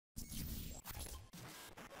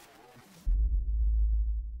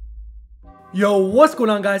Yo, what's going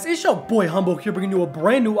on, guys? It's your boy Humbo here, bringing you a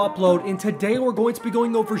brand new upload, and today we're going to be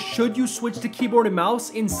going over should you switch to keyboard and mouse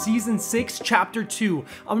in Season 6, Chapter 2.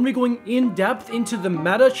 I'm going to be going in depth into the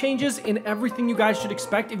meta changes and everything you guys should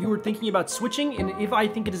expect if you were thinking about switching, and if I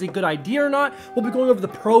think it is a good idea or not. We'll be going over the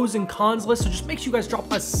pros and cons list, so just make sure you guys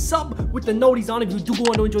drop a sub with the noties on if you do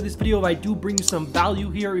want to enjoy this video, if I do bring you some value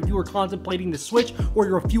here, if you are contemplating the switch or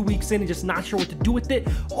you're a few weeks in and just not sure what to do with it.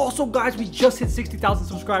 Also, guys, we just hit 60,000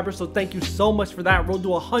 subscribers, so thank you so much for that. Road to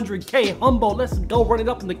 100K. Humbo, let's go. Run it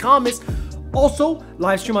up in the comments. Also,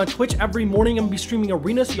 live stream on Twitch every morning. I'm gonna be streaming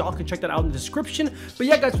Arena, so y'all can check that out in the description. But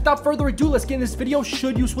yeah, guys, without further ado, let's get in this video.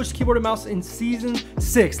 Should you switch to keyboard and mouse in Season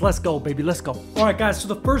 6? Let's go, baby. Let's go. All right, guys, so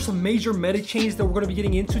the first major meta change that we're going to be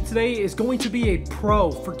getting into today is going to be a pro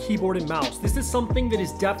for keyboard and mouse. This is something that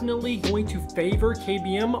is definitely going to favor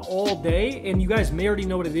KBM all day, and you guys may already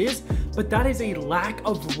know what it is, but that is a lack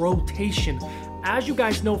of rotation. As you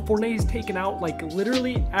guys know, Fortnite has taken out like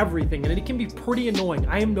literally everything, and it can be pretty annoying.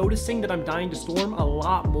 I am noticing that I'm dying to Storm a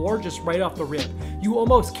lot more just right off the rip. You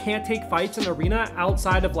almost can't take fights in Arena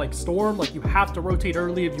outside of like Storm. Like, you have to rotate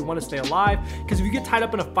early if you want to stay alive, because if you get tied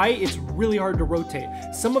up in a fight, it's really hard to rotate.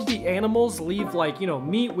 Some of the animals leave, like, you know,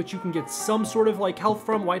 meat, which you can get some sort of like health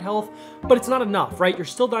from, white health, but it's not enough, right? You're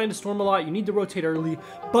still dying to Storm a lot. You need to rotate early.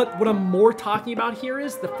 But what I'm more talking about here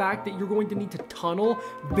is the fact that you're going to need to tunnel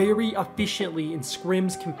very efficiently in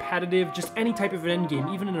scrims, competitive, just any type of an end game,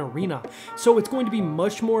 even in Arena. So it's going to be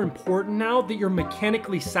much more important now that you're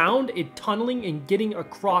mechanically sound in tunneling and getting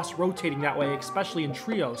across, rotating that way, especially in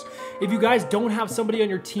trios. If you guys don't have somebody on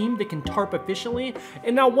your team that can tarp efficiently,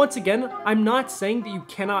 and now once again, I'm not saying that you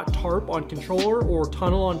cannot tarp on controller or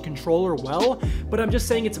tunnel on controller well, but I'm just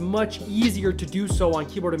saying it's much easier to do so on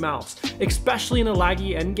keyboard and mouse, especially in a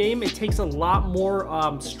laggy end game. It takes a lot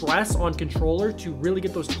more stress on controller to really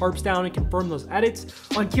get those tarps down and confirm those edits.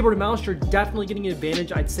 On keyboard and mouse, you're definitely getting an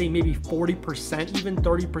advantage. I'd say maybe 40%, even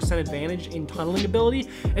 30% advantage in tunneling ability,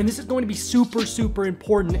 and this is going to be super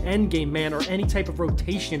important end game, man, or any type of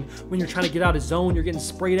rotation when you're trying to get out of zone, you're getting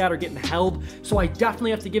sprayed at or getting held. So I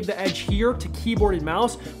definitely have to give the edge here to keyboard and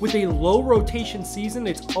mouse. With a low rotation season,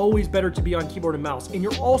 it's always better to be on keyboard and mouse, and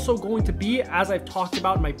you're also going to be, as I've talked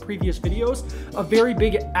about in my previous videos, a very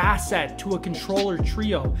big asset to a controller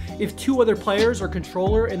trio. If two other players are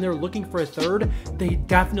controller and they're looking for a third, they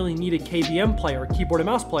definitely need a KBM player, a keyboard and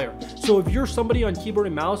mouse player. So if you're somebody on keyboard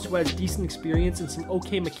and mouse who has decent experience and some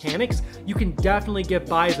okay mechanics, you can definitely get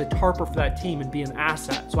by as a tarper for that team and be an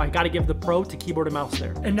asset. So I got to give the pro to keyboard and mouse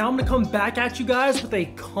there. And now I'm going to come back at you guys with a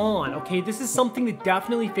con, okay? This is something that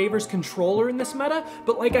definitely favors controller in this meta,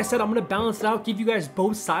 but like I said, I'm going to balance it out, give you guys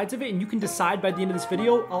both sides of it, and you can decide by the end of this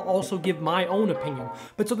video. I'll also give my own opinion.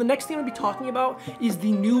 But so the next thing I'm going to be talking about is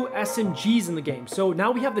the new SMGs in the game. So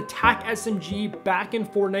now we have the TAC SMG back in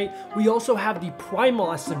Fortnite. We also have the Primal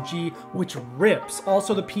SMG, which rips.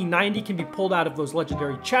 Also, the P90 can be pulled out of those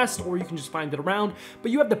legendary chests, or you can just find it around.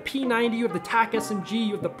 But you have the P90, you have the TAC SMG,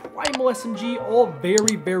 you have the Primal SMG, all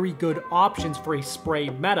very good options for a spray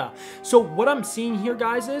meta. So what I'm seeing here,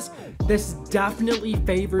 guys, is this definitely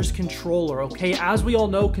favors controller, okay? As we all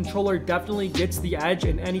know, controller definitely gets the edge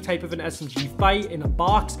in any type of an SMG fight in a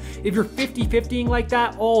box. If you're 50-50ing like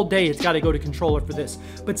that all day, it's got to go to controller for this.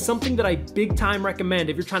 But something that I big time recommend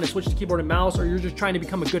if you're trying to switch to keyboard and mouse, or you're just trying to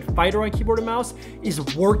become a good fighter on keyboard and mouse, is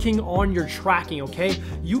working on your tracking, okay?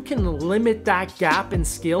 You can limit that gap in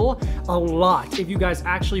skill a lot if you guys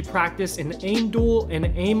actually practice an aim duel, an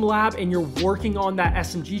aim lab, and you're working on that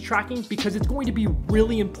SMG tracking, because it's going to be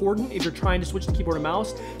really important if you're trying to switch to keyboard and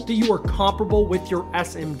mouse that you are comparable with your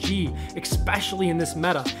SMG, especially in this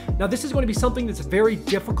meta. Now, this is going to be something that's very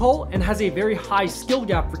difficult and has a very high skill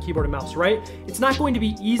gap for keyboard and mouse, right? It's not going to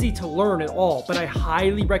be easy to learn at all, but I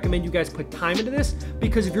highly recommend you guys put time into this,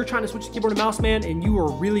 because if you're trying to switch to keyboard and mouse, man, and you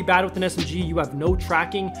are really bad with an SMG, you have no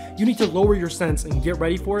tracking, you need to lower your sense and get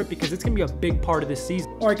ready for it, because it's gonna be a big part of this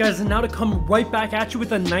season. All right, guys, and now to come right back at you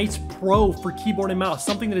with a nice pro for keyboard and mouse,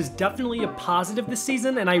 something that is definitely a positive this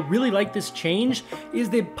season, and I really like this change, is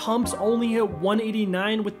that pumps only hit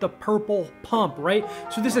 189 with the purple pump, right?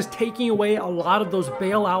 So this is taking away a lot of those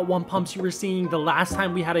bailout one pumps you were seeing the last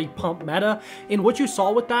time we had a pump meta, and what you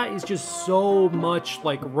saw with that is just so much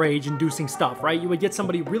like rage inducing stuff, right? You would get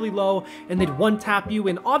somebody really low and they'd one tap you,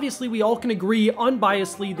 and obviously we all can agree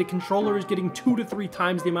unbiasedly the controller is getting 2 to 3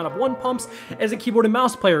 times the amount of one pumps as a keyboard and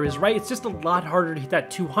mouse player is, right? It's just a lot harder to hit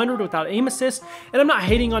that 200 without aim assist, and I'm not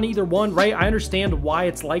hating on either one, right? I understand why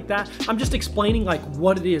it's like that. I'm just explaining like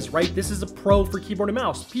what it is, right? This is a pro for keyboard and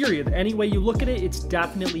mouse, period. Any way you look at it, it's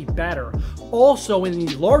definitely better. Also, in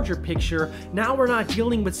the larger picture, now we're not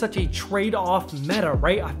dealing with such a trade-off meta,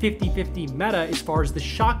 right? A 50 50-50 meta as far as the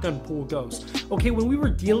shotgun pool goes. Okay, when we were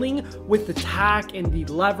dealing with the tack and the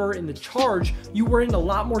lever and the charge, you were in a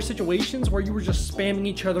lot more situations where you were just spamming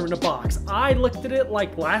each other in a box. I looked at it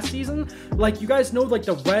like last season, like you guys know like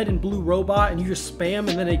the red and blue robot, and you just spam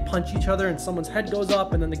and then they punch each other and someone's head goes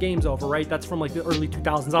up and then the game's over, right? That's from like the early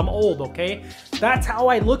 2000s. I'm old, okay? That's how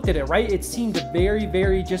I looked at it, right? It seemed very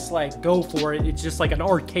just like go for it. It's just like an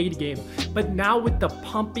arcade game. But now with the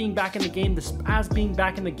pump being back in the game, the spaz being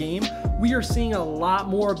back in the game, we are seeing a lot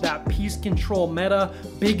more of that piece control meta,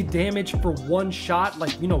 big damage for one shot,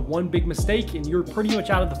 like, you know, one big mistake and you're pretty much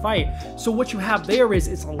out of the fight. So what you have there is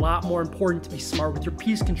it's a lot more important to be smart with your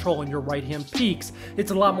piece control and your right hand peaks.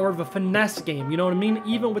 It's a lot more of a finesse game, you know what I mean?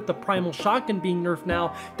 Even with the primal shotgun being nerfed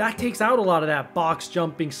now, that takes out a lot of that box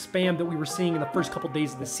jumping spam that we were seeing in the first couple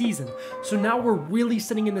days of the season. So now we're really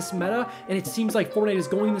sitting in this meta, and it seems like Fortnite is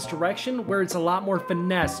going in this direction where it's a lot more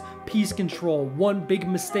finesse, piece control. One big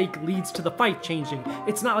mistake leads to the fight changing.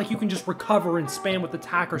 It's not like you can just recover and spam with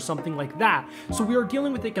attack or something like that. So we are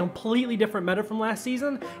dealing with a completely different meta from last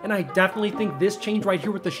season, and I definitely think this change right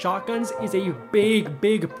here with the shotguns is a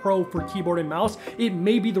big pro for keyboard and mouse. It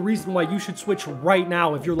may be the reason why you should switch right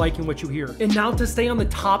now if you're liking what you hear. And now to stay on the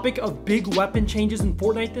topic of big weapon changes in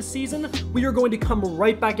Fortnite this season, we are going to come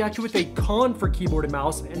right back at you with a con for keyboard and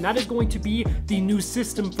mouse, and that is going to be the new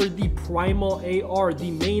system for the primal AR,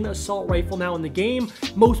 the main assault rifle now in the game.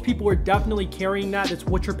 Most people are definitely carrying that. It's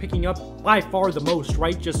what you're picking up by far the most,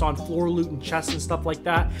 right? Just on floor loot and chests and stuff like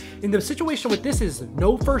that. And the situation with this is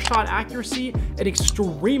no first shot accuracy, an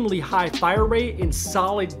extremely high fire rate, and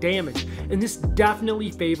solid damage. And this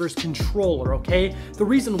definitely favors controller, okay? The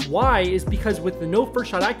reason why is because with the no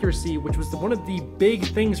first shot accuracy, which was one of the big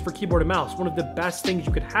things for keyboard and mouse, one of the best things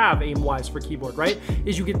you could have aim-wise for keyboard, right?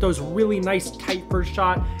 Is you get those really nice tight first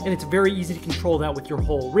shot, and it's very easy to control that with your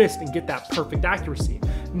whole wrist and get that perfect accuracy.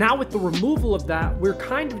 Now with the removal of that, we're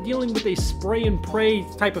kind of dealing with a spray and pray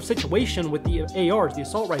type of situation with the ARs, the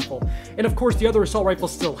assault rifle. And of course the other assault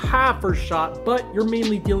rifles still have first shot, but you're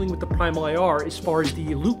mainly dealing with the primal AR as far as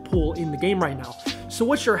the loot pool in the game right now. So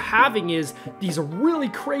what you're having is these really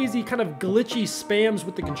crazy kind of glitchy spams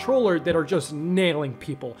with the controller that are just nailing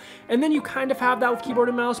people. And then you kind of have that with keyboard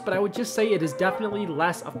and mouse, but I would just say it is definitely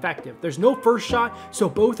less effective. There's no first shot, so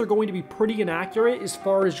both are going to be pretty inaccurate as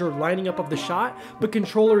far as your lining up of the shot, but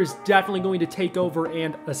controller is definitely going to take over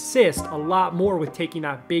and assist a lot more with taking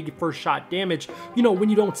that big first shot damage, you know, when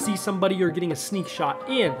you don't see somebody or getting a sneak shot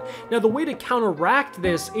in. Now the way to counteract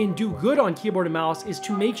this and do good on keyboard and mouse is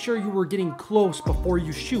to make sure you are getting close before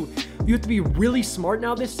you shoot. You have to be really smart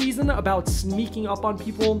now this season about sneaking up on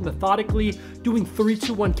people methodically, doing 3,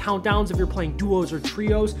 2, 1 countdowns if you're playing duos or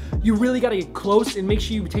trios. You really got to get close and make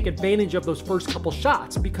sure you take advantage of those first couple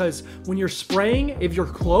shots, because when you're spraying, if you're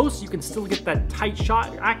close, you can still get that tight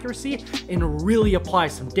shot accuracy and really apply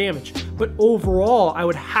some damage. But overall, I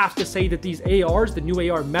would have to say that these ARs, the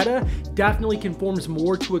new AR meta, definitely conforms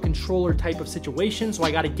more to a controller type of situation, so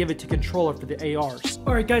I got to give it to controller for the ARs.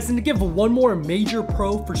 Alright guys, and to give one more major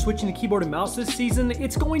pro for switching to keyboard and mouse this season,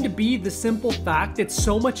 it's going to be the simple fact that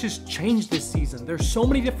so much has changed this season. There's so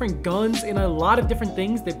many different guns and a lot of different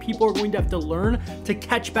things that people are going to have to learn to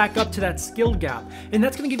catch back up to that skill gap. And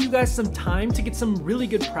that's going to give you guys some time to get some really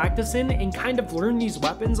good practice in and kind of learn these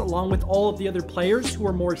weapons along with all of the other players who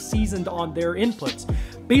are more seasoned on their inputs.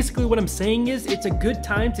 Basically what I'm saying is it's a good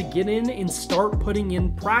time to get in and start putting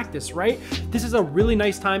in practice, right? This is a really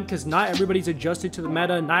nice time because not everybody's adjusted to the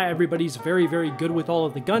meta, not everybody's very good with all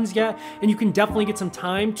of the guns yet, and you can definitely get some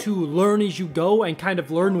time to learn as you go and kind of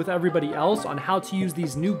learn with everybody else on how to use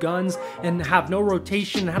these new guns and have no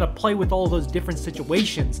rotation and how to play with all those different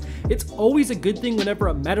situations. It's always a good thing whenever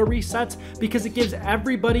a meta resets because it gives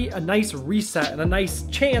everybody a nice reset and a nice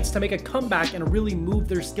chance to make a comeback and really move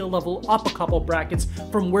their skill level up a couple brackets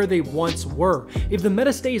from where they once were. If the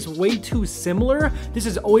meta stays way too similar, this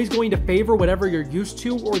is always going to favor whatever you're used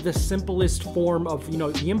to or the simplest form of, you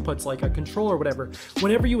know, the inputs like a controller or whatever.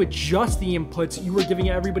 Whenever you adjust the inputs, you are giving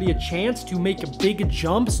everybody a chance to make big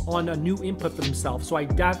jumps on a new input for themselves. So I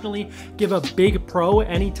definitely give a big pro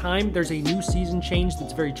anytime there's a new season change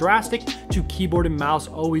that's very drastic to keyboard and mouse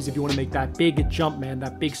always if you want to make that big jump, man,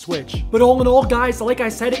 that big switch. But all in all, guys, like I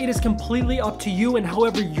said, it is completely up to you and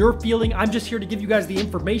however you're feeling. I'm just here to give you guys the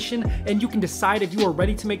information and you can decide if you are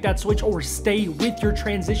ready to make that switch or stay with your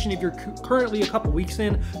transition if you're currently a couple weeks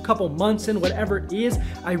in, a couple months in, whatever it is.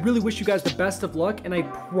 I really wish you guys the best best of luck, and I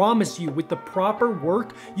promise you, with the proper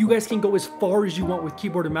work, you guys can go as far as you want with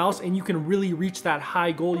keyboard and mouse, and you can really reach that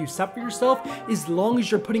high goal you set for yourself as long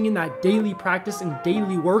as you're putting in that daily practice and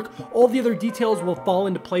daily work. All the other details will fall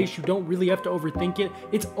into place. You don't really have to overthink it.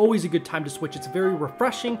 It's always a good time to switch. It's very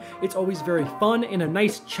refreshing. It's always very fun and a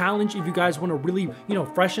nice challenge if you guys want to really, you know,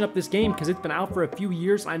 freshen up this game, because it's been out for a few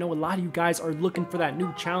years. I know a lot of you guys are looking for that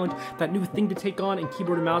new challenge, that new thing to take on, and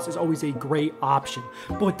keyboard and mouse is always a great option.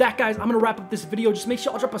 But with that, guys, I'm going to wrap up this video. Just make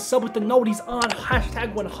sure y'all drop a sub with the noties on,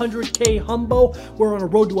 hashtag 100K Humbo. We're on a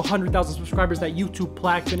road to 100,000 subscribers. That YouTube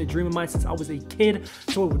plaque been a dream of mine since I was a kid,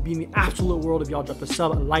 so it would be in the absolute world if y'all dropped a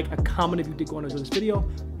sub, a like, a comment if you did go on to this video.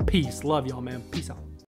 Peace. Love y'all, man. Peace out.